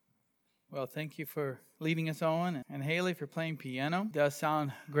Well, thank you for leading us on, and Haley for playing piano. It does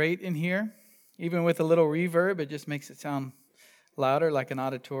sound great in here. Even with a little reverb, it just makes it sound louder like an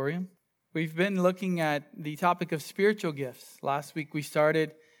auditorium. We've been looking at the topic of spiritual gifts. Last week we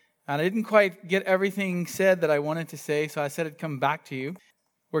started, and I didn't quite get everything said that I wanted to say, so I said I'd come back to you.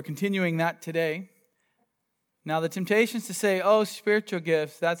 We're continuing that today. Now, the temptation is to say, oh, spiritual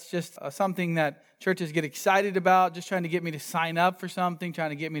gifts, that's just something that churches get excited about, just trying to get me to sign up for something, trying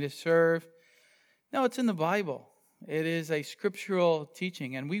to get me to serve. No, it's in the Bible. It is a scriptural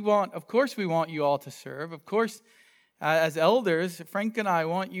teaching. And of course we want you all to serve. Of course, as elders, Frank and I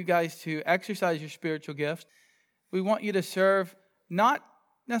want you guys to exercise your spiritual gifts. We want you to serve, not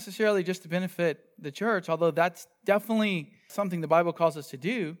necessarily just to benefit the church, although that's definitely something the Bible calls us to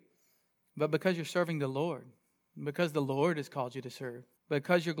do, but because you're serving the Lord. Because the Lord has called you to serve.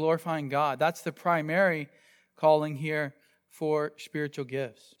 Because you're glorifying God. That's the primary calling here for spiritual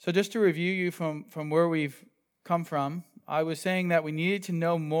gifts. So just to review you from where we've come from, I was saying that we needed to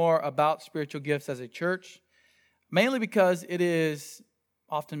know more about spiritual gifts as a church, mainly because it is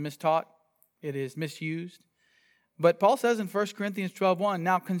often mistaught, it is misused. But Paul says in 1 Corinthians 12:1,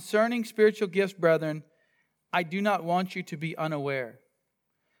 "Now concerning spiritual gifts, brethren, I do not want you to be unaware."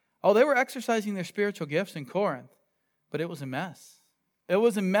 Oh, they were exercising their spiritual gifts in Corinth, but it was a mess. It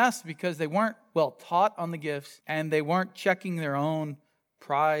was a mess because they weren't well taught on the gifts and they weren't checking their own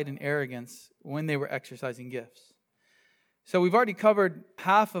pride and arrogance when they were exercising gifts. So we've already covered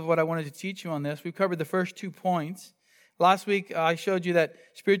half of what I wanted to teach you on this. We've covered the first 2 points. Last week I showed you that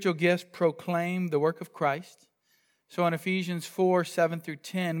spiritual gifts proclaim the work of Christ. So in Ephesians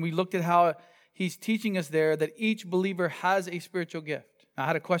 4:7-10, we looked at how he's teaching us there that each believer has a spiritual gift. I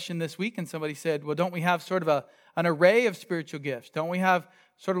had a question this week and somebody said, well, don't we have sort of an array of spiritual gifts? Don't we have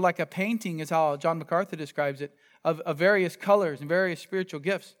sort of like a painting, is how John MacArthur describes it, of various colors and various spiritual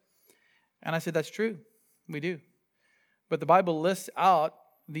gifts? And I said, that's true. We do. But the Bible lists out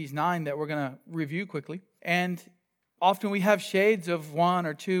these 9 that we're going to review quickly. And often we have shades of 1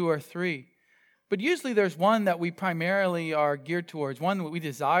 or 2 or 3. But usually there's one that we primarily are geared towards, one that we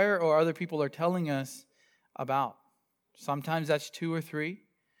desire or other people are telling us about. Sometimes that's 2 or 3.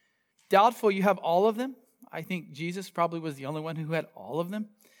 Doubtful you have all of them. I think Jesus probably was the only one who had all of them.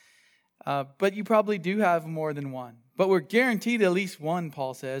 But you probably do have more than one. But we're guaranteed at least one,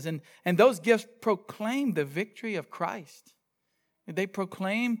 Paul says. And those gifts proclaim the victory of Christ. They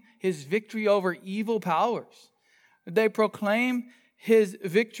proclaim his victory over evil powers. They proclaim his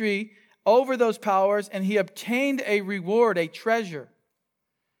victory over those powers, and he obtained a reward, a treasure.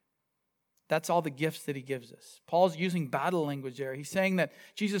 That's all the gifts that he gives us. Paul's using battle language there. He's saying that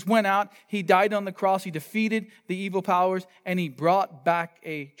Jesus went out, he died on the cross, he defeated the evil powers, and he brought back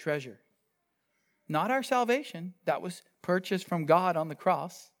a treasure. Not our salvation, that was purchased from God on the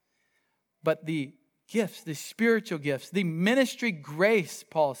cross, but the gifts, the spiritual gifts, the ministry grace,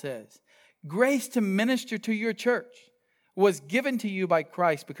 Paul says. Grace to minister to your church was given to you by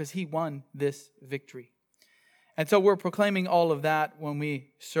Christ because he won this victory. And so we're proclaiming all of that when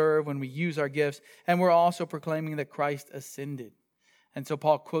we serve, when we use our gifts. And we're also proclaiming that Christ ascended. And so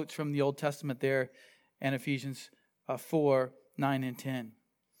Paul quotes from the Old Testament there in Ephesians 4:9-10.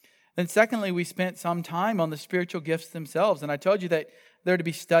 Then secondly, we spent some time on the spiritual gifts themselves. And I told you that they're to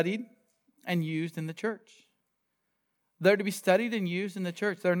be studied and used in the church. They're to be studied and used in the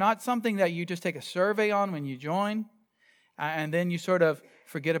church. They're not something that you just take a survey on when you join and then you sort of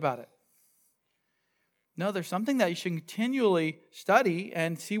forget about it. No, there's something that you should continually study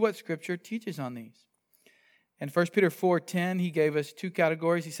and see what Scripture teaches on these. In 1 Peter 4:10, he gave us 2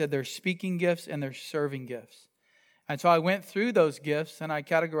 categories. He said there's speaking gifts and there's serving gifts. And so I went through those gifts and I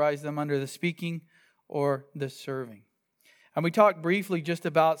categorized them under the speaking or the serving. And we talked briefly just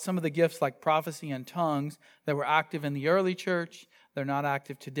about some of the gifts like prophecy and tongues that were active in the early church. They're not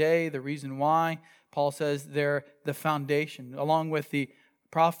active today. The reason why, Paul says they're the foundation, along with the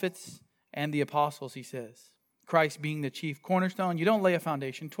prophets and the apostles, he says. Christ being the chief cornerstone. You don't lay a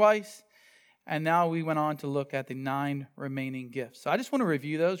foundation twice. And now we went on to look at the 9 remaining gifts. So I just want to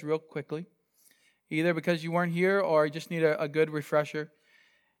review those real quickly. Either because you weren't here or you just need a good refresher.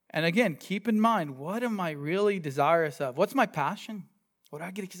 And again, keep in mind, what am I really desirous of? What's my passion? What do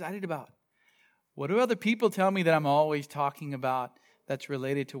I get excited about? What do other people tell me that I'm always talking about that's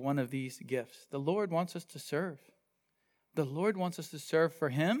related to one of these gifts? The Lord wants us to serve. The Lord wants us to serve for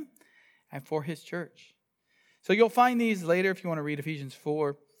him and for his church. So you'll find these later if you want to read Ephesians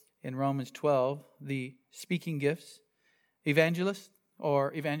 4 in Romans 12, the speaking gifts, evangelist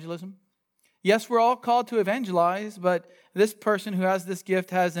or evangelism. Yes, we're all called to evangelize, but this person who has this gift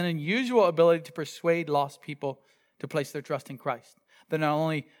has an unusual ability to persuade lost people to place their trust in Christ. They're not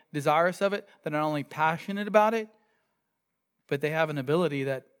only desirous of it, they're not only passionate about it, but they have an ability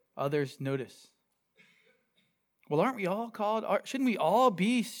that others notice. Well, aren't we all called? Shouldn't we all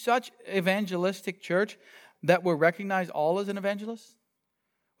be such evangelistic church that we're recognized all as an evangelist?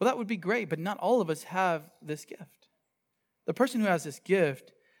 Well, that would be great, but not all of us have this gift. The person who has this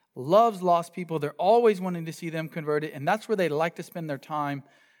gift loves lost people. They're always wanting to see them converted, and that's where they like to spend their time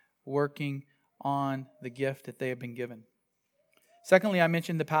working on the gift that they have been given. Secondly, I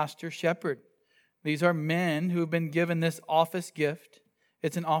mentioned the pastor shepherd. These are men who have been given this office gift.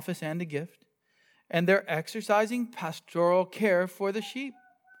 It's an office and a gift. And they're exercising pastoral care for the sheep,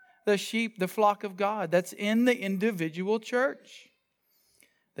 the flock of God that's in the individual church.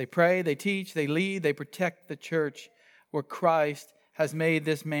 They pray, they teach, they lead, they protect the church where Christ has made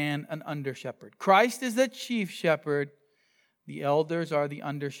this man an under-shepherd. Christ is the chief shepherd. The elders are the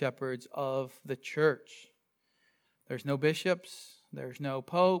under-shepherds of the church. There's no bishops, there's no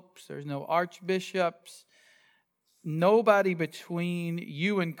popes, there's no archbishops. Nobody between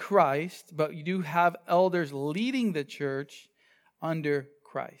you and Christ, but you do have elders leading the church under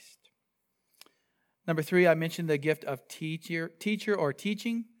Christ. Number 3, I mentioned the gift of teacher or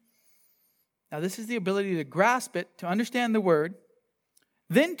teaching. Now, this is the ability to grasp it, to understand the word,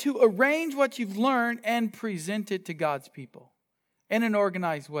 then to arrange what you've learned and present it to God's people in an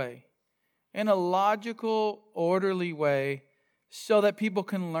organized way, in a logical, orderly way, so that people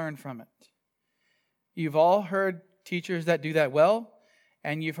can learn from it. You've all heard teachers that do that well,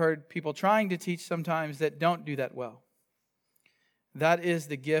 and you've heard people trying to teach sometimes that don't do that well. That is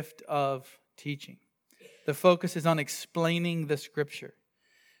the gift of teaching. The focus is on explaining the Scripture.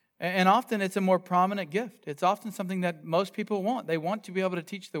 And often it's a more prominent gift. It's often something that most people want. They want to be able to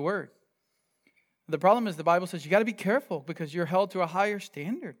teach the Word. The problem is the Bible says you got to be careful because you're held to a higher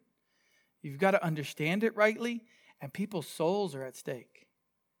standard. You've got to understand it rightly, and people's souls are at stake.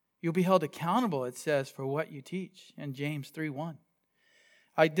 You'll be held accountable, it says, for what you teach in James 3:1.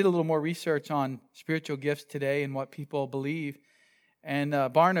 I did a little more research on spiritual gifts today and what people believe. And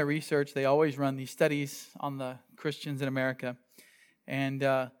Barna Research, they always run these studies on the Christians in America.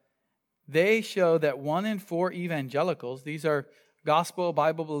 And they show that 1 in 4 evangelicals, these are gospel,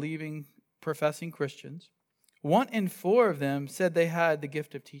 Bible-believing, professing Christians, 1 in 4 of them said they had the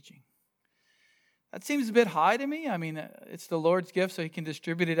gift of teaching. That seems a bit high to me. I mean, it's the Lord's gift, so He can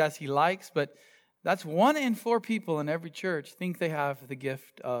distribute it as He likes. But that's 1 in 4 people in every church think they have the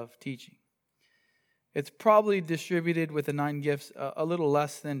gift of teaching. It's probably distributed with the 9 gifts a little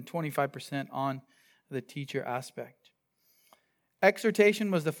less than 25% on the teacher aspect.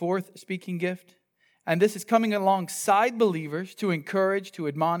 Exhortation was the 4th speaking gift. And this is coming alongside believers to encourage, to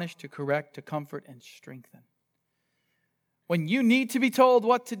admonish, to correct, to comfort, and strengthen. When you need to be told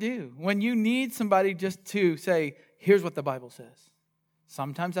what to do, when you need somebody just to say, here's what the Bible says.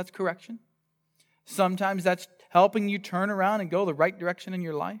 Sometimes that's correction. Sometimes that's helping you turn around and go the right direction in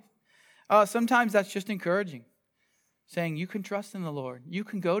your life. Sometimes that's just encouraging, saying you can trust in the Lord. You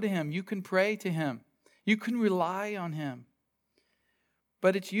can go to Him. You can pray to Him. You can rely on Him.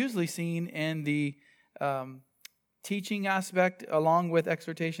 But it's usually seen in the teaching aspect, along with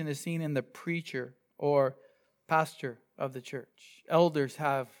exhortation, is seen in the preacher or pastor of the church. Elders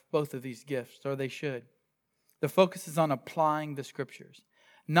have both of these gifts, or they should. The focus is on applying the Scriptures.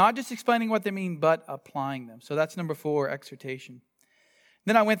 Not just explaining what they mean, but applying them. So that's number 4, exhortation.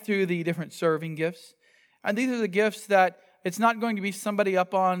 Then I went through the different serving gifts. And these are the gifts that it's not going to be somebody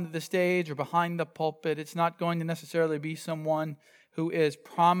up on the stage or behind the pulpit. It's not going to necessarily be someone who is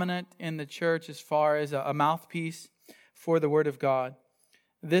prominent in the church as far as a mouthpiece for the Word of God.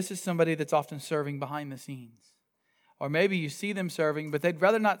 This is somebody that's often serving behind the scenes. Or maybe you see them serving, but they'd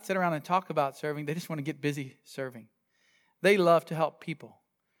rather not sit around and talk about serving. They just want to get busy serving. They love to help people.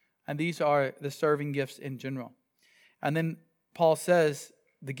 And these are the serving gifts in general. And then Paul says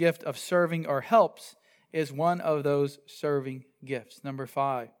the gift of serving or helps is one of those serving gifts. Number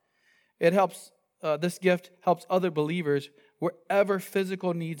 5. It helps. This gift helps other believers wherever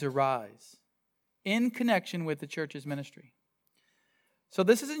physical needs arise in connection with the church's ministry. So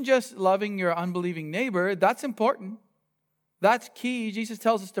this isn't just loving your unbelieving neighbor. That's important. That's key. Jesus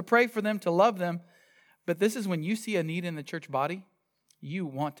tells us to pray for them, to love them. But this is when you see a need in the church body, you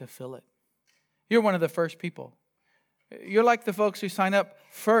want to fill it. You're one of the first people. You're like the folks who sign up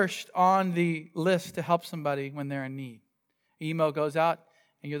first on the list to help somebody when they're in need. Email goes out,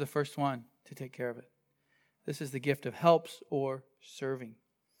 and you're the first one to take care of it. This is the gift of helps or serving.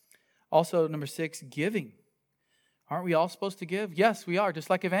 Also, number 6, giving. Aren't we all supposed to give? Yes, we are, just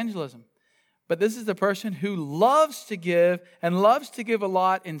like evangelism. But this is the person who loves to give and loves to give a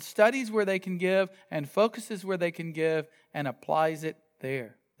lot and studies where they can give and focuses where they can give and applies it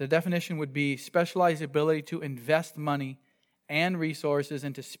there. The definition would be specialized ability to invest money and resources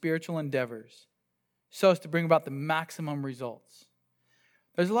into spiritual endeavors so as to bring about the maximum results.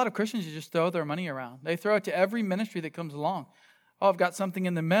 There's a lot of Christians who just throw their money around. They throw it to every ministry that comes along. Oh, I've got something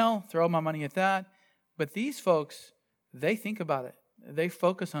in the mail, throw my money at that. But these folks, they think about it. They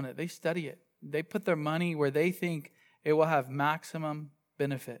focus on it. They study it. They put their money where they think it will have maximum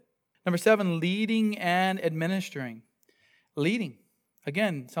benefit. Number 7, leading and administering. Leading.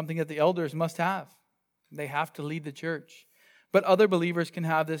 Again, something that the elders must have. They have to lead the church. But other believers can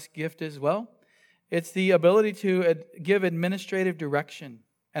have this gift as well. It's the ability to give administrative direction.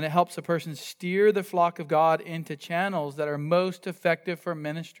 And it helps a person steer the flock of God into channels that are most effective for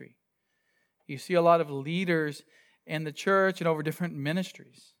ministry. You see a lot of leaders in the church and over different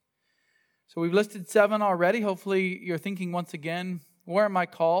ministries. So we've listed 7 already. Hopefully you're thinking once again, where am I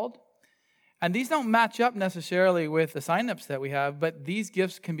called? And these don't match up necessarily with the signups that we have, but these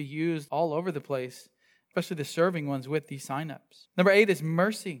gifts can be used all over the place, especially the serving ones with these signups. Number 8 is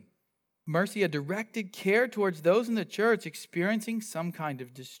mercy. Mercy, a directed care towards those in the church experiencing some kind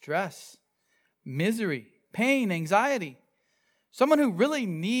of distress, misery, pain, anxiety. Someone who really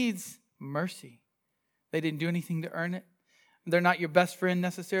needs mercy. They didn't do anything to earn it. They're not your best friend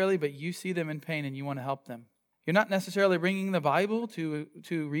necessarily, but you see them in pain and you want to help them. You're not necessarily bringing the Bible to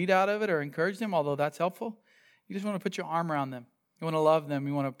read out of it or encourage them, although that's helpful. You just want to put your arm around them. You want to love them.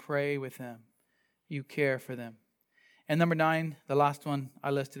 You want to pray with them. You care for them. And number 9, the last one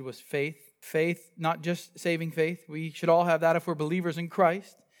I listed was faith. Faith, not just saving faith. We should all have that if we're believers in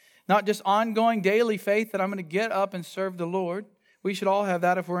Christ. Not just ongoing daily faith that I'm going to get up and serve the Lord. We should all have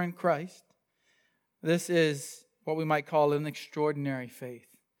that if we're in Christ. This is what we might call an extraordinary faith.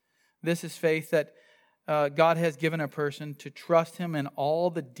 This is faith that God has given a person to trust Him in all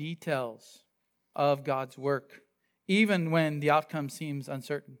the details of God's work, even when the outcome seems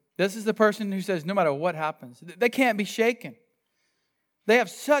uncertain. This is the person who says, no matter what happens, they can't be shaken. They have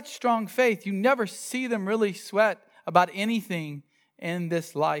such strong faith, you never see them really sweat about anything in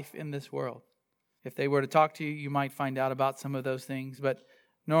this life, in this world. If they were to talk to you, you might find out about some of those things, but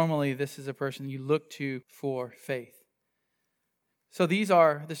normally this is a person you look to for faith. So these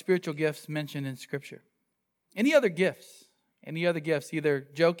are the spiritual gifts mentioned in Scripture. Any other gifts? Any other gifts? Either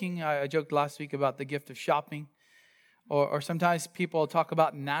joking, I joked last week about the gift of shopping, or sometimes people talk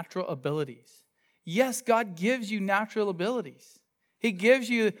about natural abilities. Yes, God gives you natural abilities. He gives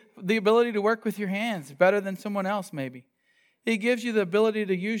you the ability to work with your hands better than someone else maybe. He gives you the ability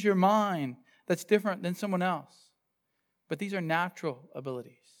to use your mind that's different than someone else. But these are natural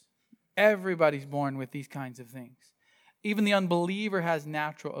abilities. Everybody's born with these kinds of things. Even the unbeliever has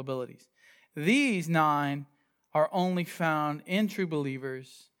natural abilities. These 9 are only found in true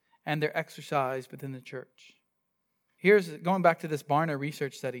believers, and they're exercised within the church. Here's going back to this Barna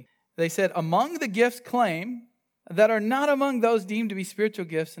research study. They said, among the gifts claimed that are not among those deemed to be spiritual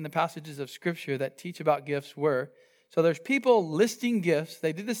gifts in the passages of Scripture that teach about gifts were. So there's people listing gifts.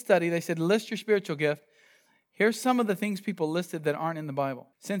 They did a study. They said, list your spiritual gift. Here's some of the things people listed that aren't in the Bible.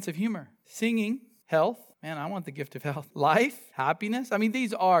 Sense of humor, singing, health. Man, I want the gift of health. Life, happiness. I mean,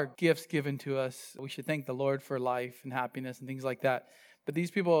 these are gifts given to us. We should thank the Lord for life and happiness and things like that. But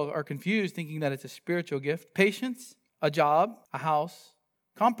these people are confused thinking that it's a spiritual gift. Patience, a job, a house,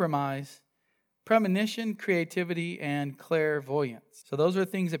 compromise, premonition, creativity, and clairvoyance. So those are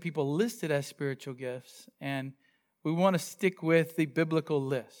things that people listed as spiritual gifts. And we want to stick with the biblical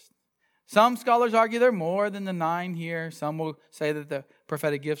list. Some scholars argue there are more than the 9 here. Some will say that the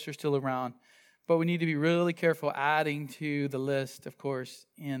prophetic gifts are still around. But we need to be really careful adding to the list, of course,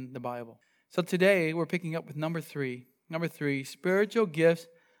 in the Bible. So today we're picking up with number 3. Number 3, spiritual gifts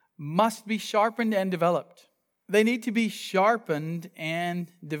must be sharpened and developed. They need to be sharpened and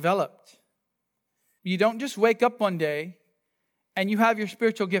developed. You don't just wake up one day and you have your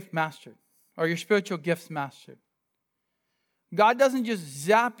spiritual gift mastered or your spiritual gifts mastered. God doesn't just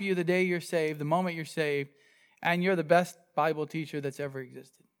zap you the day you're saved, the moment you're saved, and you're the best Bible teacher that's ever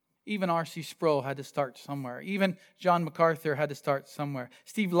existed. Even R.C. Sproul had to start somewhere. Even John MacArthur had to start somewhere.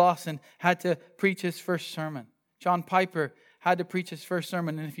 Steve Lawson had to preach his first sermon. John Piper had to preach his first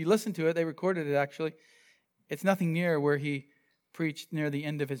sermon. And if you listen to it, they recorded it actually, it's nothing near where he preached near the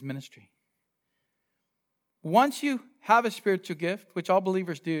end of his ministry. Once you have a spiritual gift, which all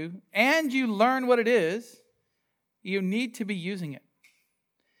believers do, and you learn what it is, you need to be using it.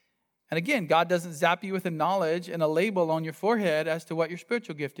 And again, God doesn't zap you with a knowledge and a label on your forehead as to what your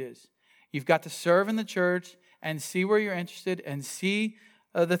spiritual gift is. You've got to serve in the church and see where you're interested and see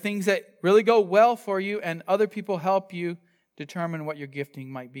the things that really go well for you, and other people help you determine what your gifting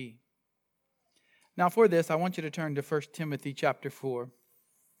might be. Now for this, I want you to turn to 1 Timothy chapter 4.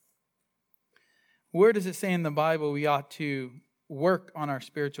 Where does it say in the Bible we ought to work on our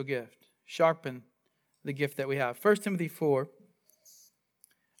spiritual gift? Sharpen the gift that we have. 1 Timothy 4.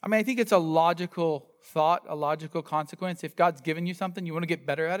 I think it's a logical thought, a logical consequence. If God's given you something, you want to get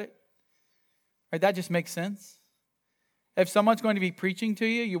better at it. Right? That just makes sense. If someone's going to be preaching to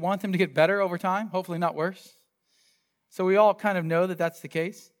you, you want them to get better over time, hopefully not worse. So we all kind of know that that's the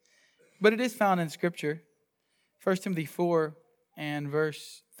case. But it is found in Scripture. 1 Timothy 4 and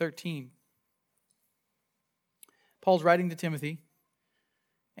verse 13. Paul's writing to Timothy,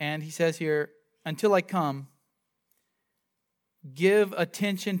 and he says here, until I come, give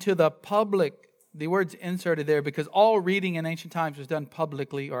attention to the public. The word's inserted there because all reading in ancient times was done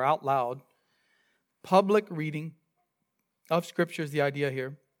publicly or out loud. Public reading of Scripture is the idea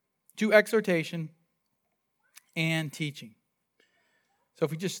here. To exhortation and teaching. So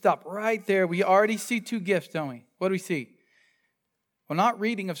if we just stop right there, we already see two gifts, don't we? What do we see? Well, not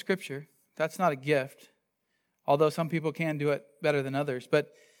reading of Scripture. That's not a gift. Although some people can do it better than others.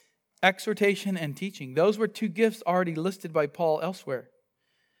 But exhortation and teaching. Those were two gifts already listed by Paul elsewhere.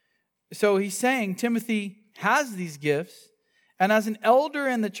 So he's saying Timothy has these gifts. And as an elder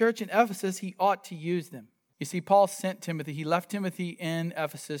in the church in Ephesus, he ought to use them. You see, Paul sent Timothy. He left Timothy in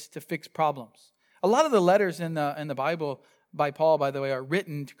Ephesus to fix problems. A lot of the letters in the Bible by Paul, by the way, are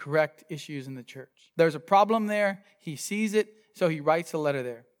written to correct issues in the church. There's a problem there. He sees it, so he writes a letter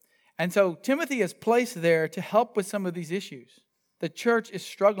there. And so Timothy is placed there to help with some of these issues. The church is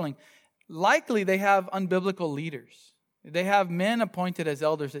struggling. Likely they have unbiblical leaders. They have men appointed as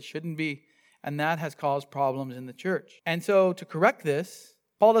elders that shouldn't be, and that has caused problems in the church. And so to correct this,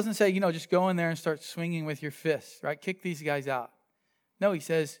 Paul doesn't say, just go in there and start swinging with your fists, right? Kick these guys out. No, he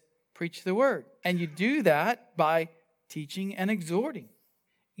says, preach the word. And you do that by teaching and exhorting.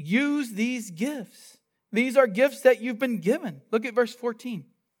 Use these gifts. These are gifts that you've been given. Look at verse 14.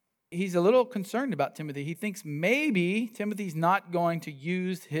 He's a little concerned about Timothy. He thinks maybe Timothy's not going to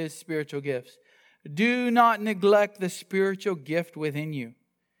use his spiritual gifts. Do not neglect the spiritual gift within you,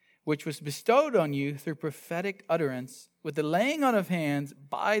 which was bestowed on you through prophetic utterance with the laying on of hands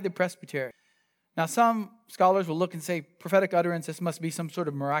by the presbytery. Now, some scholars will look and say prophetic utterance, this must be some sort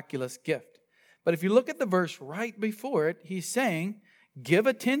of miraculous gift. But if you look at the verse right before it, he's saying, give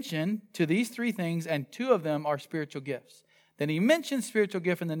attention to these three things, and two of them are spiritual gifts. Then he mentions spiritual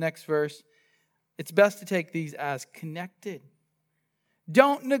gift in the next verse. It's best to take these as connected.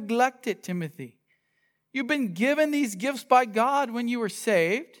 Don't neglect it, Timothy. You've been given these gifts by God when you were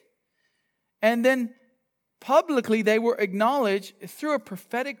saved. And then publicly they were acknowledged through a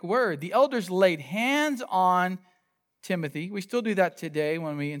prophetic word. The elders laid hands on Timothy. We still do that today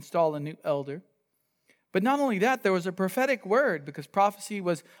when we install a new elder. But not only that, there was a prophetic word because prophecy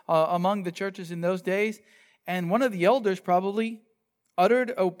was among the churches in those days. And one of the elders probably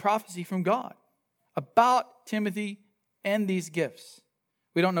uttered a prophecy from God about Timothy and these gifts.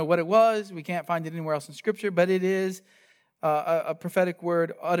 We don't know what it was. We can't find it anywhere else in Scripture, but it is a prophetic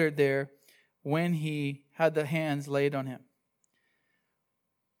word uttered there when he had the hands laid on him.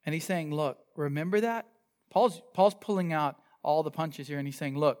 And he's saying, look, remember that? Paul's pulling out all the punches here, and he's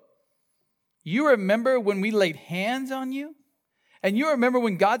saying, look, you remember when we laid hands on you? And you remember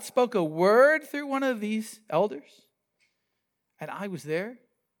when God spoke a word through one of these elders? And I was there?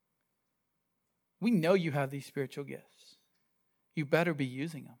 We know you have these spiritual gifts. You better be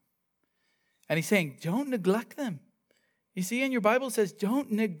using them. And he's saying, don't neglect them. You see, in your Bible it says,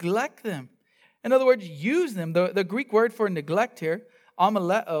 don't neglect them. In other words, use them. The Greek word for neglect here,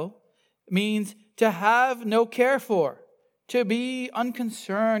 amaleo, means to have no care for, to be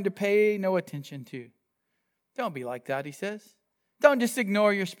unconcerned, to pay no attention to. Don't be like that, he says. Don't just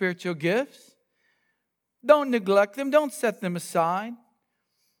ignore your spiritual gifts. Don't neglect them. Don't set them aside.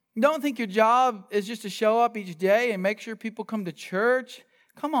 Don't think your job is just to show up each day and make sure people come to church.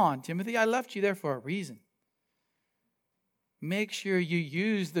 Come on, Timothy, I left you there for a reason. Make sure you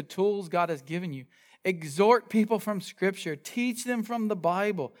use the tools God has given you. Exhort people from Scripture. Teach them from the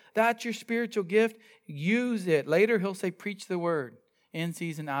Bible. That's your spiritual gift. Use it. Later he'll say preach the word. In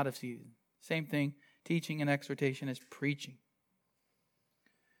season, out of season. Same thing. Teaching and exhortation is preaching.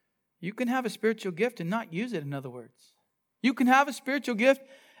 You can have a spiritual gift and not use it, in other words. You can have a spiritual gift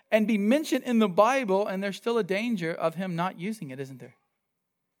and be mentioned in the Bible, and there's still a danger of him not using it, isn't there?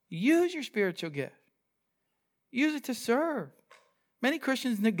 Use your spiritual gift. Use it to serve. Many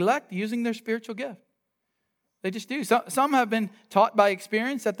Christians neglect using their spiritual gift. They just do. Some have been taught by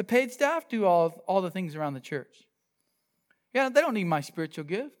experience that the paid staff do all the things around the church. Yeah, they don't need my spiritual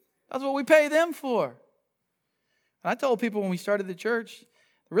gift. That's what we pay them for. And I told people when we started the church,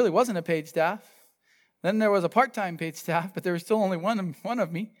 there really wasn't a paid staff. Then there was a part-time paid staff, but there was still only one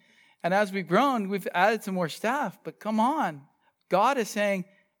of me. And as we've grown, we've added some more staff. But come on, God is saying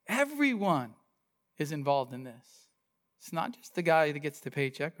everyone is involved in this. It's not just the guy that gets the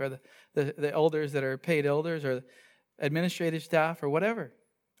paycheck or the elders that are paid elders or administrative staff or whatever.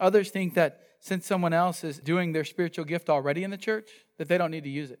 Others think that since someone else is doing their spiritual gift already in the church, that they don't need to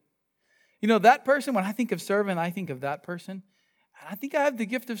use it. You know, that person, when I think of serving, I think of that person. I think I have the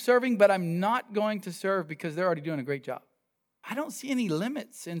gift of serving, but I'm not going to serve because they're already doing a great job. I don't see any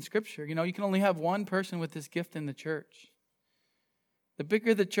limits in Scripture. You know, you can only have one person with this gift in the church. The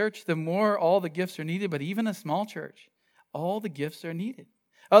bigger the church, the more all the gifts are needed. But even a small church, all the gifts are needed.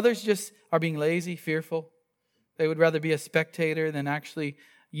 Others just are being lazy, fearful. They would rather be a spectator than actually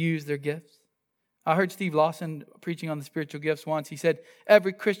use their gifts. I heard Steve Lawson preaching on the spiritual gifts once. He said,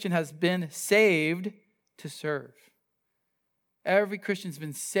 every Christian has been saved to serve. Every Christian's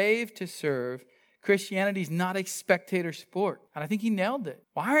been saved to serve. Christianity is not a spectator sport. And I think he nailed it.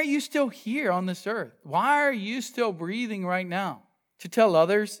 Why are you still here on this earth? Why are you still breathing right now? To tell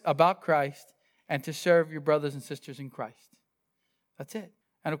others about Christ and to serve your brothers and sisters in Christ. That's it.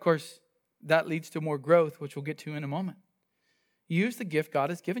 And of course, that leads to more growth, which we'll get to in a moment. Use the gift God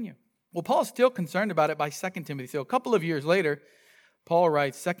has given you. Well, Paul's still concerned about it by 2 Timothy. So a couple of years later, Paul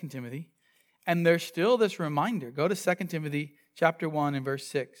writes 2 Timothy. And there's still this reminder. Go to 2 Timothy chapter 1 and verse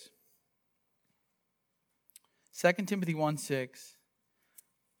 6. 2 Timothy 1:6.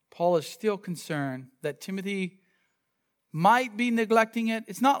 Paul is still concerned that Timothy might be neglecting it.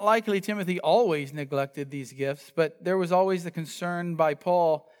 It's not likely Timothy always neglected these gifts, but there was always the concern by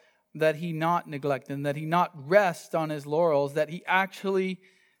Paul that he not neglect them, that he not rest on his laurels, that he actually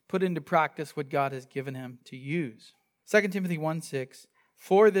put into practice what God has given him to use. 2 Timothy 1:6.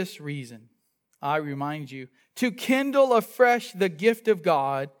 For this reason, I remind you, to kindle afresh the gift of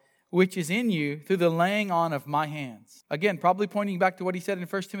God, which is in you through the laying on of my hands. Again, probably pointing back to what he said in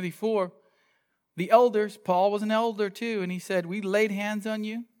 1 Timothy 4. The elders, Paul was an elder too, and he said, we laid hands on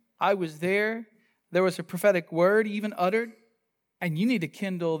you. I was there. There was a prophetic word even uttered. And you need to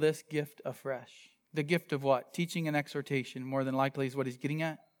kindle this gift afresh. The gift of what? Teaching and exhortation, more than likely is what he's getting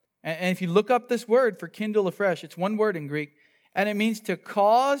at. And if you look up this word for kindle afresh, it's one word in Greek, and it means to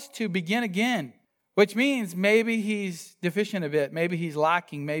cause to begin again. Which means maybe he's deficient a bit. Maybe he's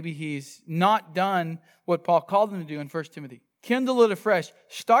lacking. Maybe he's not done what Paul called him to do in 1 Timothy. Kindle it afresh.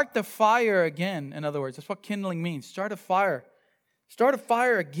 Start the fire again, in other words. That's what kindling means. Start a fire. Start a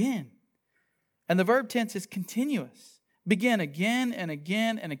fire again. And the verb tense is continuous. Begin again and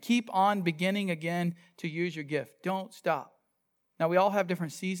again and keep on beginning again to use your gift. Don't stop. Now, we all have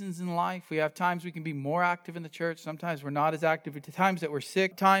different seasons in life. We have times we can be more active in the church. Sometimes we're not as active. Times that we're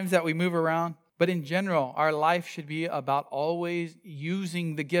sick. Times that we move around. But in general, our life should be about always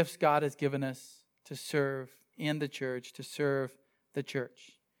using the gifts God has given us to serve in the church, to serve the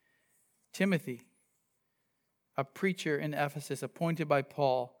church. Timothy, a preacher in Ephesus appointed by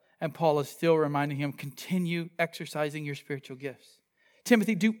Paul, and Paul is still reminding him, continue exercising your spiritual gifts.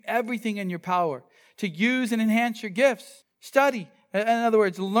 Timothy, do everything in your power to use and enhance your gifts. Study. In other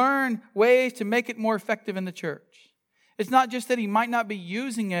words, learn ways to make it more effective in the church. It's not just that he might not be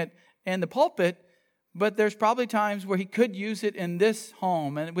using it in the pulpit, but there's probably times where he could use it in this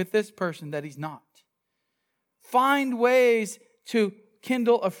home and with this person that he's not. Find ways to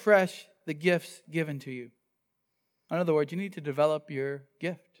kindle afresh the gifts given to you. In other words, you need to develop your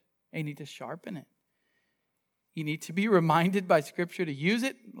gift. You need to sharpen it. You need to be reminded by Scripture to use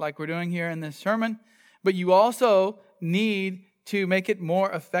it, like we're doing here in this sermon. But you also need to make it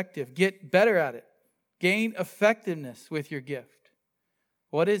more effective. Get better at it. Gain effectiveness with your gift.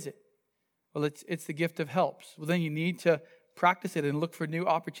 What is it? Well, it's the gift of helps. Well, then you need to practice it and look for new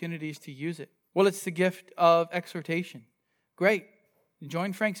opportunities to use it. Well, it's the gift of exhortation. Great.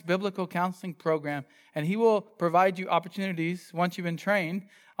 Join Frank's biblical counseling program, and he will provide you opportunities, once you've been trained,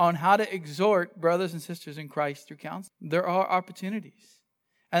 on how to exhort brothers and sisters in Christ through counseling. There are opportunities.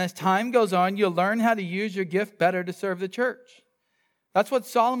 And as time goes on, you'll learn how to use your gift better to serve the church. That's what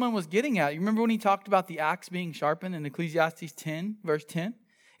Solomon was getting at. You remember when he talked about the axe being sharpened in Ecclesiastes 10, verse 10?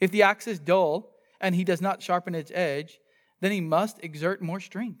 If the axe is dull and he does not sharpen its edge, then he must exert more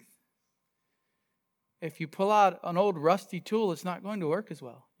strength. If you pull out an old rusty tool, it's not going to work as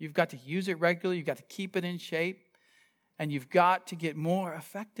well. You've got to use it regularly. You've got to keep it in shape. And you've got to get more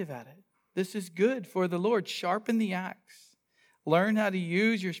effective at it. This is good for the Lord. Sharpen the axe. Learn how to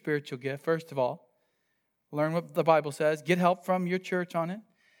use your spiritual gift, first of all. Learn what the Bible says. Get help from your church on it.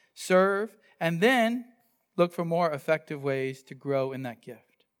 Serve. And then look for more effective ways to grow in that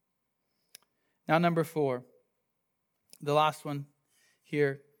gift. Now, number 4. The last one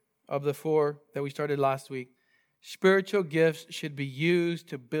here. of the 4 that we started last week. Spiritual gifts should be used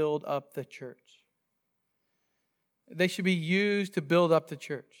to build up the church. They should be used to build up the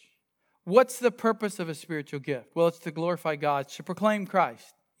church. What's the purpose of a spiritual gift? Well, it's to glorify God, to proclaim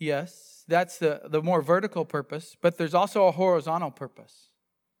Christ. Yes, that's the more vertical purpose, but there's also a horizontal purpose.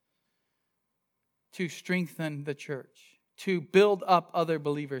 To strengthen the church, to build up other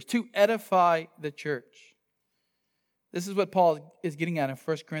believers, to edify the church. This is what Paul is getting at in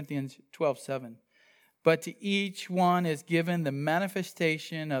 1 Corinthians 12:7. But to each one is given the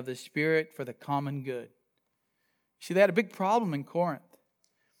manifestation of the Spirit for the common good. See, they had a big problem in Corinth.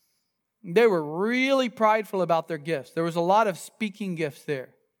 They were really prideful about their gifts. There was a lot of speaking gifts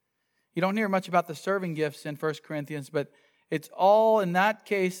there. You don't hear much about the serving gifts in 1 Corinthians, but it's all, in that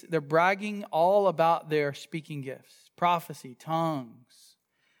case, they're bragging all about their speaking gifts. Prophecy, tongues,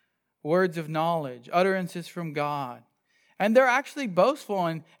 words of knowledge, utterances from God. And they're actually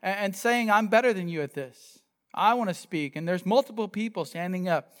boastful and saying, I'm better than you at this. I want to speak. And there's multiple people standing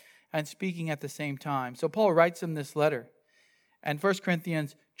up and speaking at the same time. So Paul writes them this letter. And 1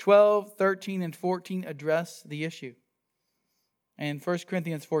 Corinthians 12, 13, and 14 address the issue. And 1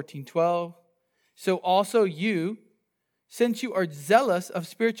 Corinthians 14:12, so also you, since you are zealous of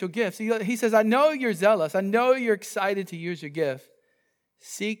spiritual gifts. He says, I know you're zealous. I know you're excited to use your gift.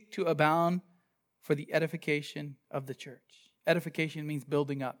 Seek to abound for the edification of the church. Edification means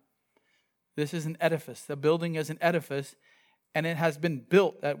building up. This is an edifice. The building is an edifice, and it has been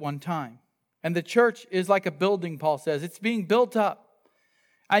built at one time. And the church is like a building, Paul says. It's being built up.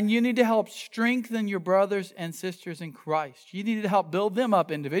 And you need to help strengthen your brothers and sisters in Christ. You need to help build them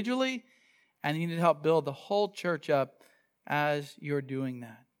up individually, and you need to help build the whole church up as you're doing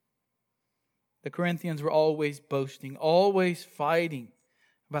that. The Corinthians were always boasting, always fighting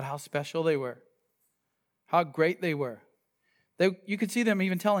about how special they were, how great they were. You could see them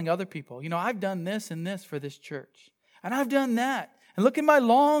even telling other people, I've done this and this for this church. And I've done that. And look at my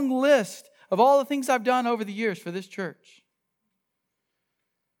long list of all the things I've done over the years for this church.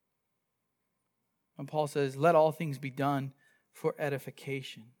 And Paul says, let all things be done for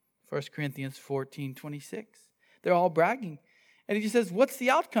edification. 1 Corinthians 14:26. They're all bragging. And he just says, what's the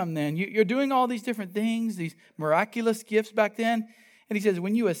outcome then? You're doing all these different things, these miraculous gifts back then. And he says,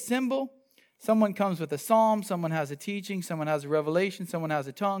 when you assemble, someone comes with a psalm, someone has a teaching, someone has a revelation, someone has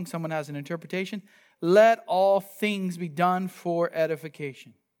a tongue, someone has an interpretation. Let all things be done for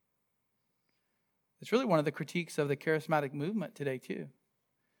edification. It's really one of the critiques of the charismatic movement today too.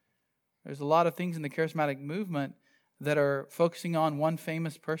 There's a lot of things in the charismatic movement that are focusing on one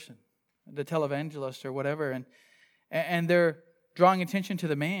famous person, the televangelist or whatever, and they're drawing attention to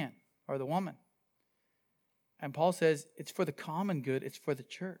the man or the woman. And Paul says it's for the common good, it's for the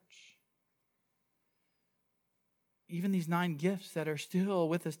church. Even these 9 gifts that are still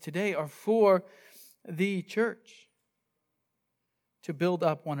with us today are for the church to build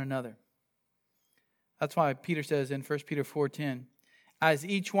up one another. That's why Peter says in 1 Peter 4:10, as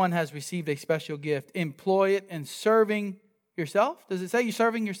each one has received a special gift, employ it in serving yourself. Does it say you're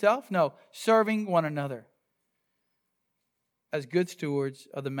serving yourself? No, serving one another as good stewards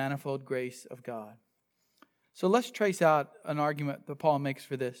of the manifold grace of God. So let's trace out an argument that Paul makes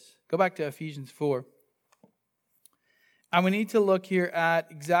for this. Go back to Ephesians 4. And we need to look here at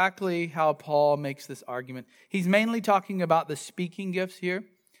exactly how Paul makes this argument. He's mainly talking about the speaking gifts here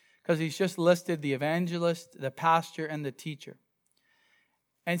because he's just listed the evangelist, the pastor, and the teacher.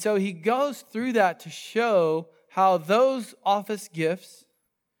 And so he goes through that to show how those office gifts,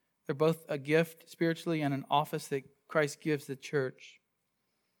 they're both a gift spiritually and an office that Christ gives the church,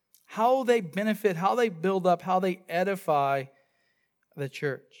 how they benefit, how they build up, how they edify the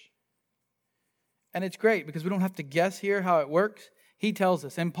church. And it's great because we don't have to guess here how it works. He tells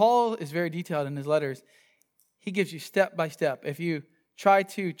us. And Paul is very detailed in his letters. He gives you step by step. If you try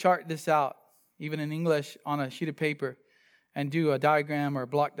to chart this out, even in English, on a sheet of paper, and do a diagram or a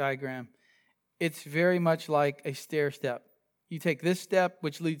block diagram, it's very much like a stair step. You take this step,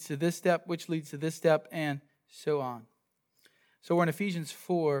 which leads to this step, which leads to this step, and so on. So we're in Ephesians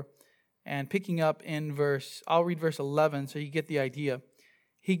 4, and picking up in I'll read verse 11 so you get the idea.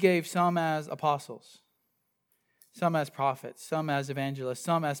 He gave some as apostles, some as prophets, some as evangelists,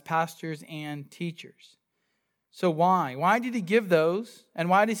 some as pastors and teachers. So why? Why did he give those? And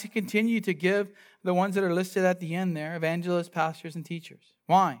why does he continue to give the ones that are listed at the end there, evangelists, pastors, and teachers?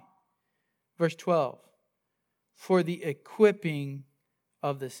 Why? Verse 12, for the equipping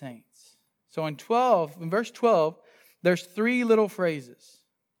of the saints. So in verse 12, there's 3 little phrases.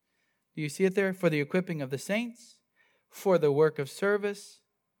 Do you see it there? For the equipping of the saints, for the work of service,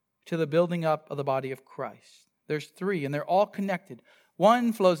 to the building up of the body of Christ. There's 3, and they're all connected.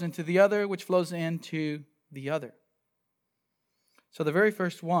 One flows into the other, which flows into the other. So the very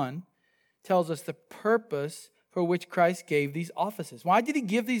first one tells us the purpose for which Christ gave these offices. Why did he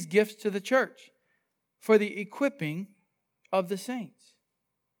give these gifts to the church? For the equipping of the saints.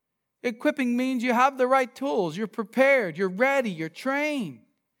 Equipping means you have the right tools, you're prepared, you're ready, you're trained.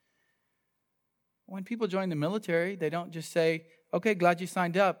 When people join the military, they don't just say, okay, glad you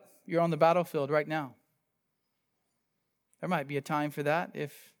signed up, you're on the battlefield right now. There might be a time for that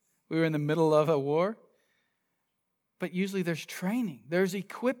if we were in the middle of a war. But usually there's training, there's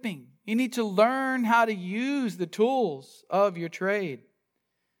equipping. You need to learn how to use the tools of your trade.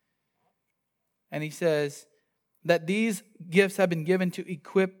 And he says that these gifts have been given to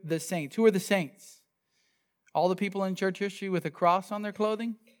equip the saints. Who are the saints? All the people in church history with a cross on their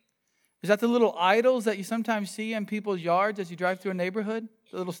clothing? Is that the little idols that you sometimes see in people's yards as you drive through a neighborhood?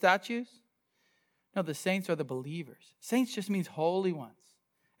 The little statues? No, the saints are the believers. Saints just means holy ones.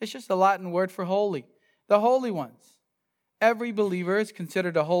 It's just a Latin word for holy. The holy ones. Every believer is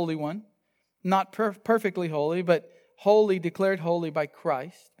considered a holy one. Not perfectly holy, but holy, declared holy by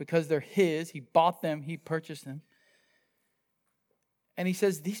Christ because they're His. He bought them. He purchased them. And he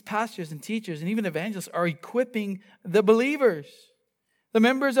says these pastors and teachers and even evangelists are equipping the believers. The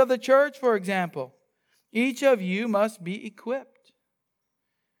members of the church, for example. Each of you must be equipped.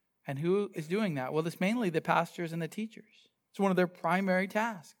 And who is doing that? Well, it's mainly the pastors and the teachers. It's one of their primary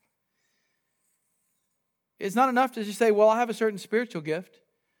tasks. It's not enough to just say, well, I have a certain spiritual gift.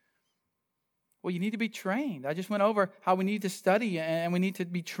 Well, you need to be trained. I just went over how we need to study and we need to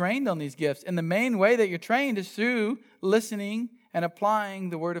be trained on these gifts. And the main way that you're trained is through listening and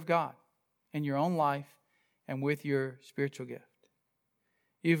applying the Word of God in your own life and with your spiritual gift.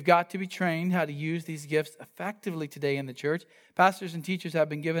 You've got to be trained how to use these gifts effectively today in the church. Pastors and teachers have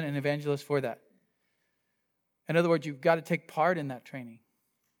been given an evangelist for that. In other words, you've got to take part in that training.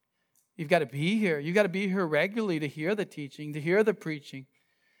 You've got to be here. You've got to be here regularly to hear the teaching, to hear the preaching,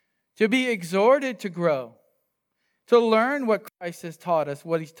 to be exhorted to grow, to learn what Christ has taught us,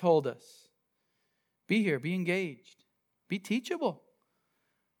 what He's told us. Be here, be engaged, be teachable.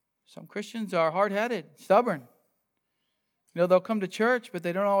 Some Christians are hard-headed, stubborn. They'll come to church, but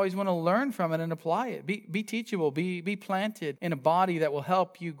they don't always want to learn from it and apply it. Be teachable, be planted in a body that will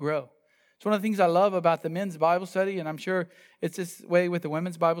help you grow. It's one of the things I love about the men's Bible study, and I'm sure it's this way with the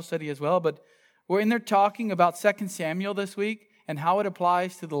women's Bible study as well, but we're in there talking about 2 Samuel this week and how it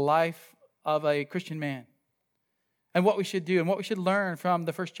applies to the life of a Christian man and what we should do and what we should learn from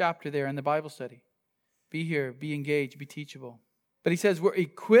the first chapter there in the Bible study. Be here, be engaged, be teachable. But he says we're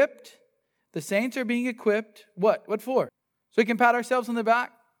equipped. The saints are being equipped. What? What for? So we can pat ourselves on the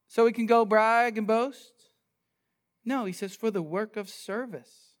back? So we can go brag and boast? No, he says for the work of service.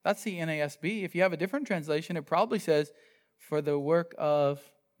 That's the NASB. If you have a different translation, it probably says for the work of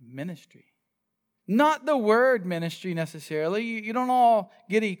ministry. Not the word ministry necessarily. You don't all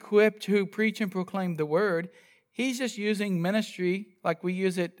get equipped to preach and proclaim the word. He's just using ministry like we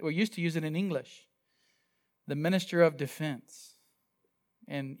use it, or used to use it in English. The minister of defense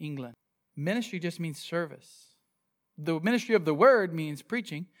in England. Ministry just means service. The ministry of the word means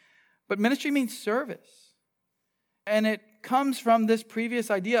preaching, but ministry means service. And it comes from this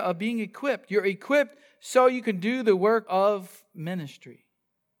previous idea of being equipped. You're equipped so you can do the work of ministry.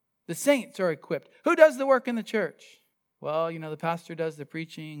 The saints are equipped. Who does the work in the church? Well, the pastor does the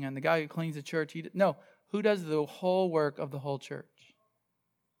preaching and the guy who cleans the church. No, who does the whole work of the whole church?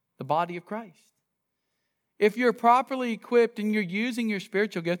 The body of Christ. If you're properly equipped and you're using your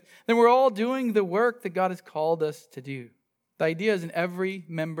spiritual gift, then we're all doing the work that God has called us to do. The idea is in every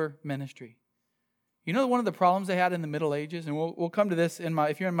member ministry. One of the problems they had in the Middle Ages, and we'll come to this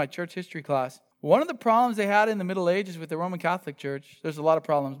if you're in my church history class. One of the problems they had in the Middle Ages with the Roman Catholic Church, there's a lot of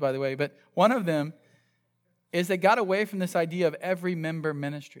problems, by the way, but one of them is they got away from this idea of every member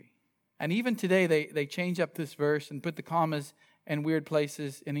ministry. And even today, they change up this verse and put the commas in weird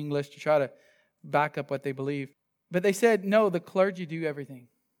places in English to try to back up what they believe. But they said, no, the clergy do everything.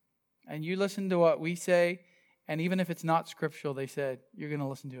 And you listen to what we say, and even if it's not scriptural, they said, you're going to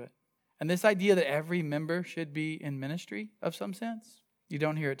listen to it. And this idea that every member should be in ministry of some sense, you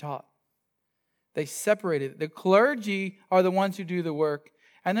don't hear it taught. They separated it. The clergy are the ones who do the work.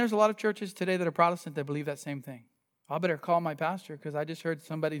 And there's a lot of churches today that are Protestant that believe that same thing. I better call my pastor because I just heard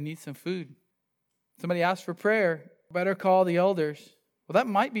somebody needs some food. Somebody asked for prayer. Better call the elders. Well, that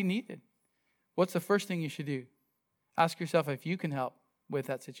might be needed. What's the first thing you should do? Ask yourself if you can help with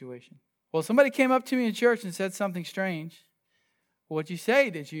that situation. Well, somebody came up to me in church and said something strange. What'd you say?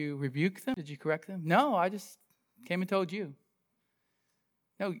 Did you rebuke them? Did you correct them? No, I just came and told you.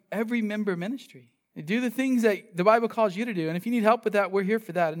 No, every member ministry. Do the things that the Bible calls you to do. And if you need help with that, we're here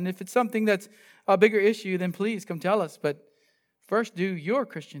for that. And if it's something that's a bigger issue, then please come tell us. But first, do your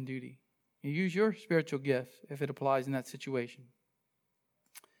Christian duty. You use your spiritual gift if it applies in that situation.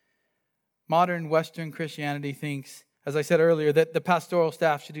 Modern Western Christianity thinks, as I said earlier, that the pastoral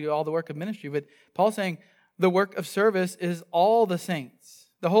staff should do all the work of ministry. But Paul's saying the work of service is all the saints,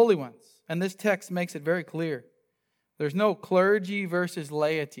 the holy ones. And this text makes it very clear. There's no clergy versus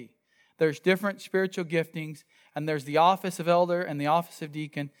laity. There's different spiritual giftings, and there's the office of elder and the office of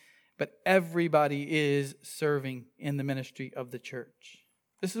deacon, but everybody is serving in the ministry of the church.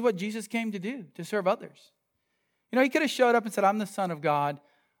 This is what Jesus came to do, to serve others. You know, he could have showed up and said, I'm the Son of God,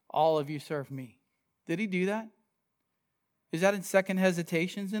 all of you serve me. Did he do that? Is that in second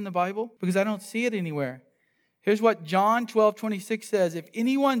hesitations in the Bible? Because I don't see it anywhere. Here's what John 12:26 says, if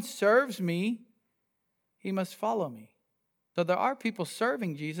anyone serves me, he must follow me. So there are people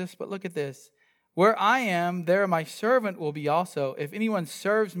serving Jesus, but look at this. Where I am, there my servant will be also. If anyone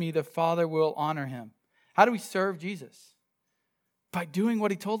serves me, the Father will honor him. How do we serve Jesus? By doing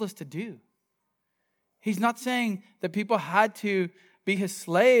what he told us to do. He's not saying that people had to be his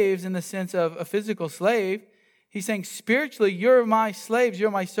slaves in the sense of a physical slave. He's saying spiritually, you're my slaves,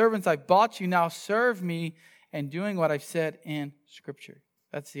 you're my servants. I bought you, now serve me, and doing what I've said in Scripture.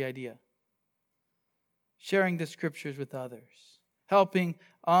 That's the idea. Sharing the Scriptures with others, helping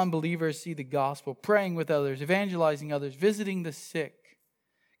unbelievers see the gospel, praying with others, evangelizing others, visiting the sick,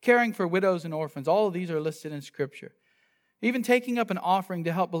 caring for widows and orphans. All of these are listed in Scripture. Even taking up an offering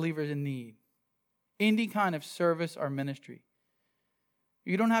to help believers in need. Any kind of service or ministry.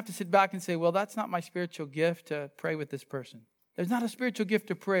 You don't have to sit back and say, well, that's not my spiritual gift to pray with this person. There's not a spiritual gift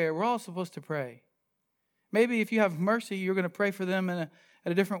to prayer. We're all supposed to pray. Maybe if you have mercy, you're going to pray for them in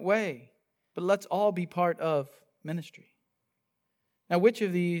a different way. But let's all be part of ministry. Now, which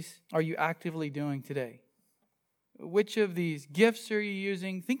of these are you actively doing today? Which of these gifts are you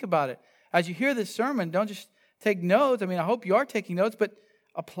using? Think about it. As you hear this sermon, don't just take notes. I mean, I hope you are taking notes, but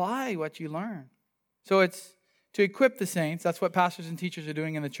apply what you learn. So it's to equip the saints. That's what pastors and teachers are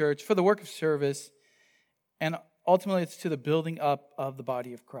doing in the church for the work of service. And ultimately, it's to the building up of the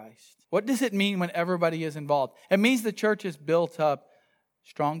body of Christ. What does it mean when everybody is involved? It means the church is built up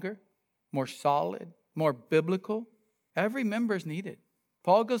stronger, more solid, more biblical. Every member is needed.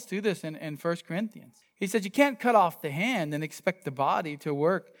 Paul goes through this in 1 Corinthians. He says you can't cut off the hand and expect the body to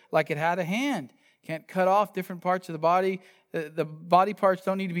work like it had a hand. Can't cut off different parts of the body. The body parts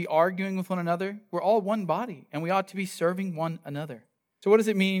don't need to be arguing with one another. We're all one body, and we ought to be serving one another. So what does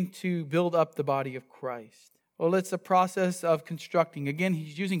it mean to build up the body of Christ? Well, it's a process of constructing. Again,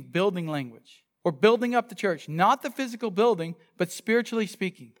 he's using building language. We're building up the church, not the physical building, but spiritually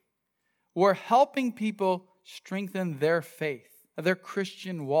speaking. We're helping people strengthen their faith, their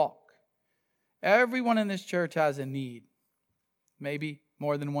Christian walk. Everyone in this church has a need. Maybe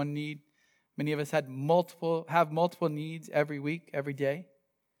more than one need. Many of us have multiple needs every week, every day.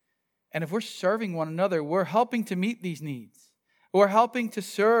 And if we're serving one another, we're helping to meet these needs. We're helping to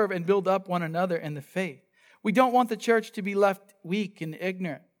serve and build up one another in the faith. We don't want the church to be left weak and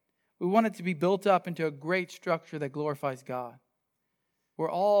ignorant. We want it to be built up into a great structure that glorifies God.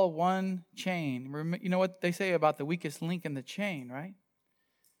 We're all one chain. You know what they say about the weakest link in the chain, right?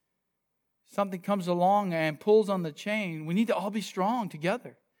 Something comes along and pulls on the chain. We need to all be strong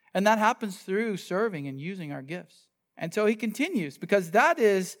together. And that happens through serving and using our gifts. And so he continues, because that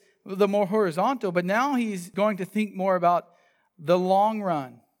is the more horizontal, but now he's going to think more about the long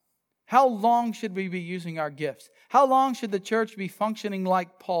run. How long should we be using our gifts? How long should the church be functioning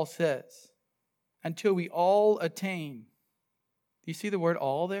like Paul says? Until we all attain. Do you see the word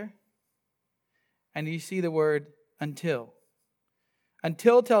all there? And do you see the word until?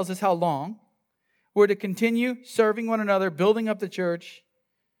 Until tells us how long. We're to continue serving one another, building up the church.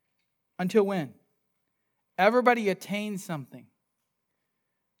 Until when? Everybody attains something.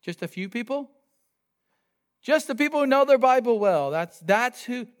 Just a few people? Just the people who know their Bible well. That's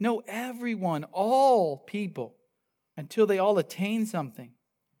who. No, everyone, all people. Until they all attain something.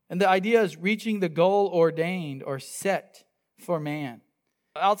 And the idea is reaching the goal ordained or set for man.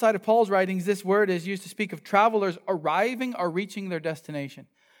 Outside of Paul's writings, this word is used to speak of travelers arriving or reaching their destination.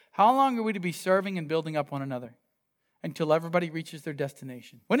 How long are we to be serving and building up one another? Until everybody reaches their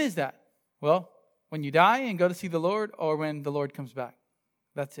destination. When is that? Well, when you die and go to see the Lord, or when the Lord comes back.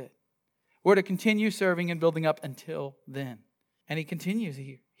 That's it. We're to continue serving and building up until then. And he continues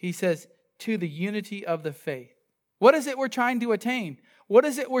here. He says, to the unity of the faith. What is it we're trying to attain? What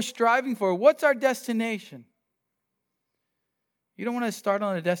is it we're striving for? What's our destination? You don't want to start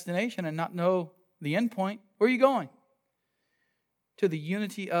on a destination and not know the end point. Where are you going? To the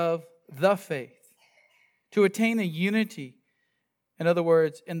unity of the faith. To attain a unity, in other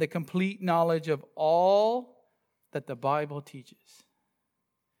words, in the complete knowledge of all that the Bible teaches.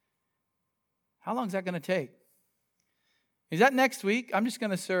 How long is that going to take? Is that next week? I'm just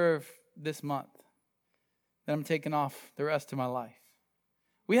going to serve this month. Then I'm taking off the rest of my life.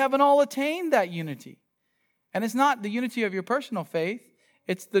 We haven't all attained that unity. And it's not the unity of your personal faith.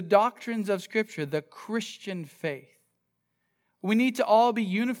 It's the doctrines of Scripture, the Christian faith. We need to all be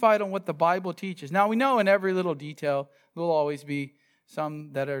unified on what the Bible teaches. Now, we know in every little detail, there will always be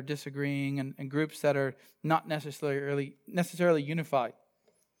some that are disagreeing and groups that are not necessarily unified.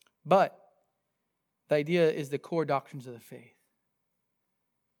 But the idea is the core doctrines of the faith.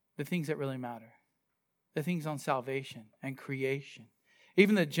 The things that really matter. The things on salvation and creation.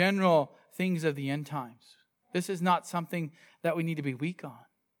 Even the general things of the end times. This is not something that we need to be weak on.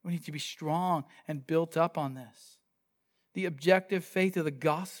 We need to be strong and built up on this. The objective faith of the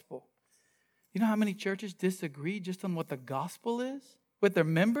gospel. You know how many churches disagree just on what the gospel is with their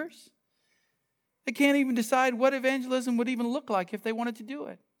members? They can't even decide what evangelism would even look like if they wanted to do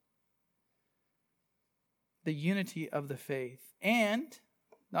it. The unity of the faith. And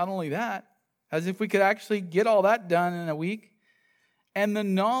not only that, as if we could actually get all that done in a week, and the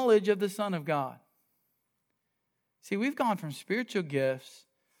knowledge of the Son of God. See, we've gone from spiritual gifts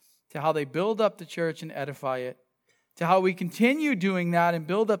to how they build up the church and edify it, to how we continue doing that and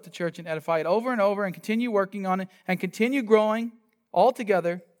build up the church and edify it over and over and continue working on it and continue growing all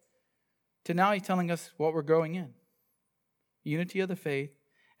together, to now He's telling us what we're growing in. Unity of the faith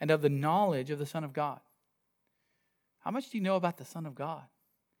and of the knowledge of the Son of God. How much do you know about the Son of God?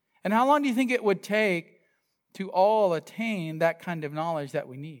 And how long do you think it would take to all attain that kind of knowledge that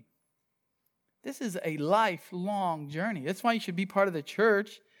we need? This is a lifelong journey. That's why you should be part of the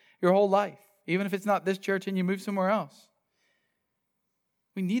church your whole life. Even if it's not this church and you move somewhere else.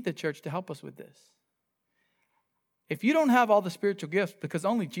 We need the church to help us with this. If you don't have all the spiritual gifts, because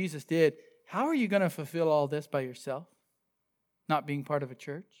only Jesus did, how are you going to fulfill all this by yourself? Not being part of a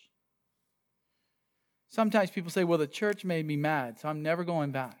church? Sometimes people say, well, the church made me mad, so I'm never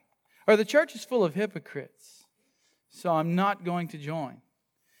going back. Or the church is full of hypocrites, so I'm not going to join.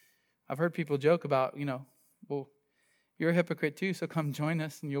 I've heard people joke about, well, you're a hypocrite too, so come join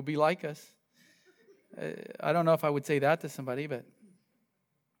us and you'll be like us. I don't know if I would say that to somebody, but,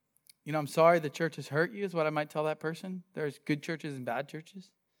 I'm sorry the church has hurt you is what I might tell that person. There's good churches and bad churches.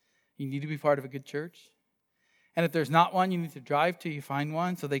 You need to be part of a good church. And if there's not one, you need to drive till you find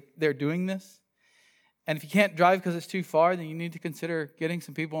one. So they're doing this. And if you can't drive because it's too far, then you need to consider getting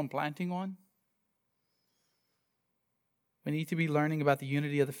some people and planting one. We need to be learning about the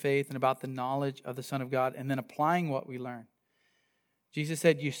unity of the faith and about the knowledge of the Son of God and then applying what we learn. Jesus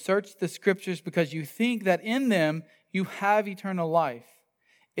said, you search the Scriptures because you think that in them you have eternal life.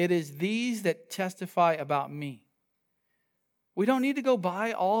 It is these that testify about me. We don't need to go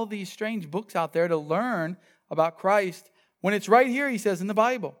buy all these strange books out there to learn about Christ when it's right here, He says, in the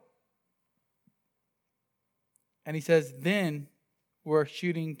Bible. And He says, then we're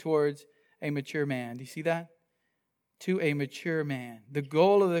shooting towards a mature man. Do you see that? To a mature man. The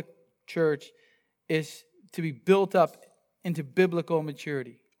goal of the church is to be built up into biblical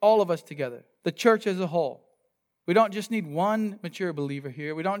maturity. All of us together. The church as a whole. We don't just need one mature believer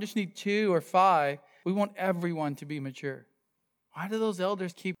here. We don't just need 2 or 5. We want everyone to be mature. Why do those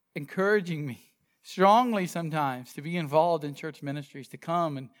elders keep encouraging me strongly sometimes to be involved in church ministries, to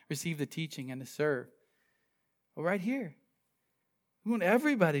come and receive the teaching and to serve? Well, right here. We want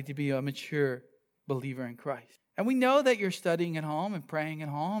everybody to be a mature believer in Christ. And we know that you're studying at home and praying at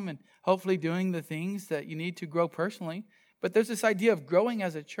home and hopefully doing the things that you need to grow personally. But there's this idea of growing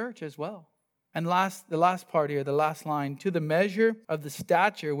as a church as well. And the last part here, the last line, to the measure of the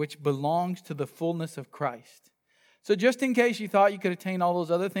stature which belongs to the fullness of Christ. So just in case you thought you could attain all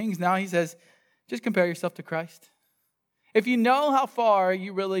those other things, now He says, just compare yourself to Christ. If you know how far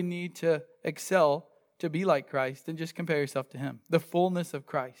you really need to excel to be like Christ, then just compare yourself to Him. The fullness of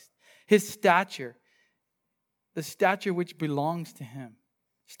Christ. His stature. The stature which belongs to Him.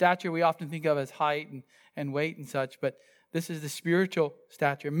 Stature we often think of as height and weight and such, but this is the spiritual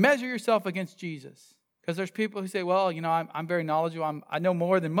stature. Measure yourself against Jesus. Because there's people who say, well, I'm very knowledgeable. I know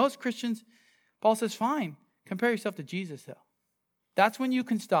more than most Christians. Paul says, fine. Compare yourself to Jesus, though. That's when you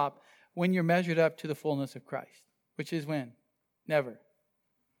can stop, when you're measured up to the fullness of Christ. Which is when? Never.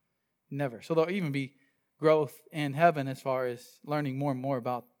 Never. So there'll even be growth in heaven as far as learning more and more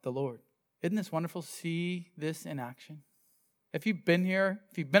about the Lord. Isn't this wonderful to see this in action? If you've been here,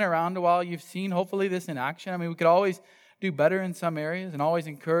 if you've been around a while, you've seen hopefully this in action. I mean, we could always do better in some areas and always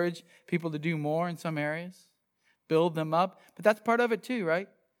encourage people to do more in some areas. Build them up. But that's part of it too, right?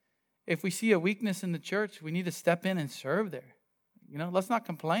 If we see a weakness in the church, we need to step in and serve there. Let's not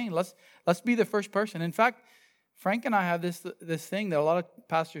complain. Let's be the first person. In fact, Frank and I have this thing that a lot of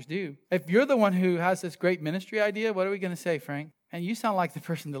pastors do. If you're the one who has this great ministry idea, what are we going to say, Frank? And you sound like the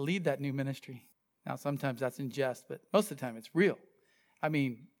person to lead that new ministry. Now, sometimes that's in jest, but most of the time it's real. I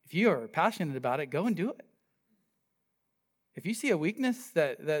mean, if you are passionate about it, go and do it. If you see a weakness,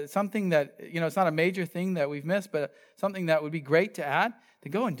 that something that, it's not a major thing that we've missed, but something that would be great to add,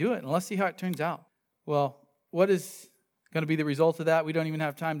 then go and do it, and let's see how it turns out. Well, what is going to be the result of that? We don't even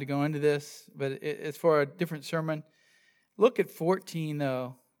have time to go into this, but it's for a different sermon. Look at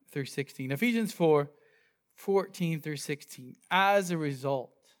 14 through 16. Ephesians 4, 14 through 16. As a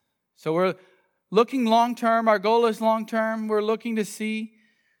result. So we're looking long-term. Our goal is long-term. We're looking to see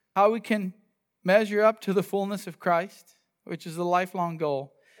how we can measure up to the fullness of Christ, which is a lifelong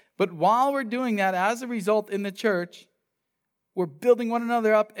goal. But while we're doing that, as a result in the church, we're building one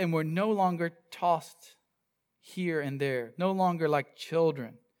another up, and we're no longer tossed here and there, no longer like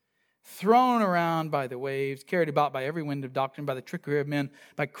children, thrown around by the waves, carried about by every wind of doctrine, by the trickery of men,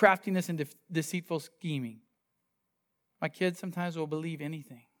 by craftiness and deceitful scheming. My kids sometimes will believe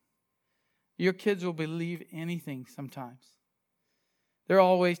anything. Your kids will believe anything sometimes. They're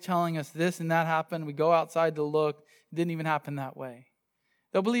always telling us this and that happened. We go outside to look. It didn't even happen that way.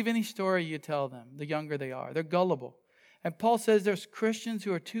 They'll believe any story you tell them, the younger they are. They're gullible. And Paul says there's Christians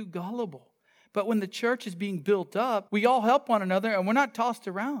who are too gullible. But when the church is being built up, we all help one another, and we're not tossed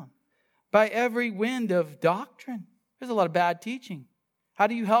around by every wind of doctrine. There's a lot of bad teaching. How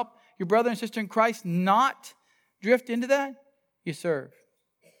do you help your brother and sister in Christ not drift into that? You serve.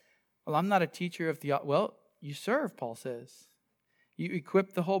 Well, I'm not a teacher of theology. Well, you serve, Paul says. You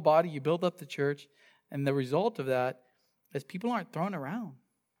equip the whole body, you build up the church, and the result of that is people aren't thrown around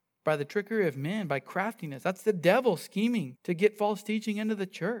by the trickery of men, by craftiness. That's the devil scheming to get false teaching into the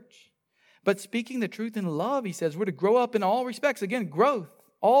church. But speaking the truth in love, he says, we're to grow up in all respects. Again, growth.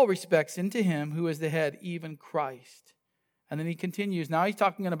 All respects into him who is the head, even Christ. And then he continues. Now he's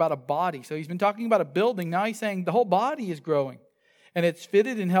talking about a body. So he's been talking about a building. Now he's saying the whole body is growing. And it's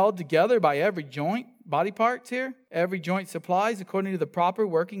fitted and held together by every joint, body parts here. Every joint supplies according to the proper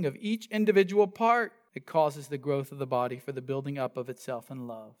working of each individual part. It causes the growth of the body for the building up of itself in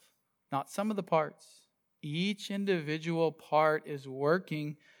love. Not some of the parts. Each individual part is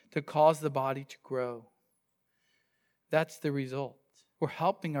working to cause the body to grow. That's the result. We're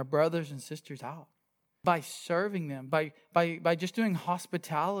helping our brothers and sisters out by serving them, by just doing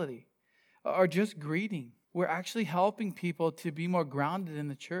hospitality or just greeting. We're actually helping people to be more grounded in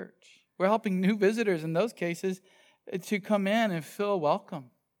the church. We're helping new visitors in those cases to come in and feel welcome.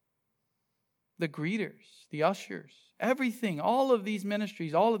 The greeters, the ushers, everything, all of these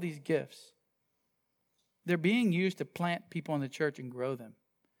ministries, all of these gifts, they're being used to plant people in the church and grow them.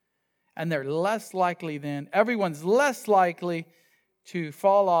 And they're less likely then, everyone's less likely to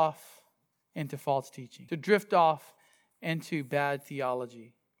fall off into false teaching, to drift off into bad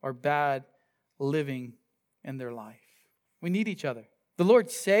theology or bad living in their life. We need each other. The Lord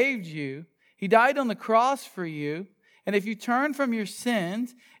saved you. He died on the cross for you. And if you turn from your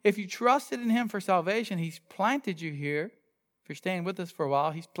sins, if you trusted in Him for salvation, He's planted you here. If you're staying with us for a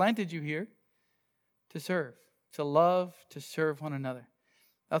while, He's planted you here to serve, to love, to serve one another.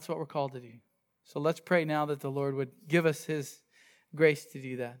 That's what we're called to do. So let's pray now that the Lord would give us His grace to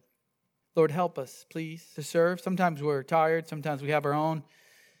do that. Lord, help us, please, to serve. Sometimes we're tired. Sometimes we have our own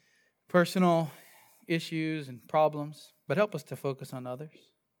personal issues and problems. But help us to focus on others.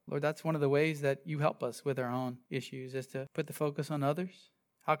 Lord, that's one of the ways that you help us with our own issues, is to put the focus on others.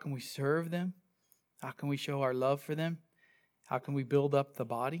 How can we serve them? How can we show our love for them? How can we build up the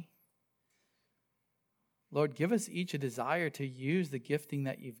body? Lord, give us each a desire to use the gifting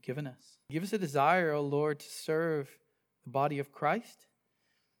that you've given us. Give us a desire, O Lord, to serve the body of Christ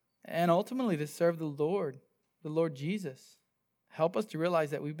and ultimately to serve the Lord Jesus. Help us to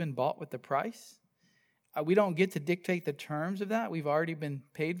realize that we've been bought with the price. We don't get to dictate the terms of that. We've already been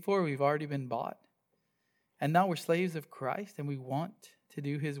paid for. We've already been bought. And now we're slaves of Christ and we want to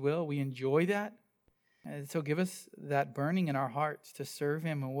do His will. We enjoy that. And so give us that burning in our hearts to serve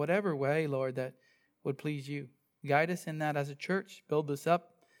Him in whatever way, Lord, that would please you. Guide us in that as a church. Build us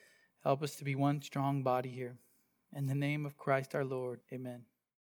up. Help us to be one strong body here. In the name of Christ our Lord, amen.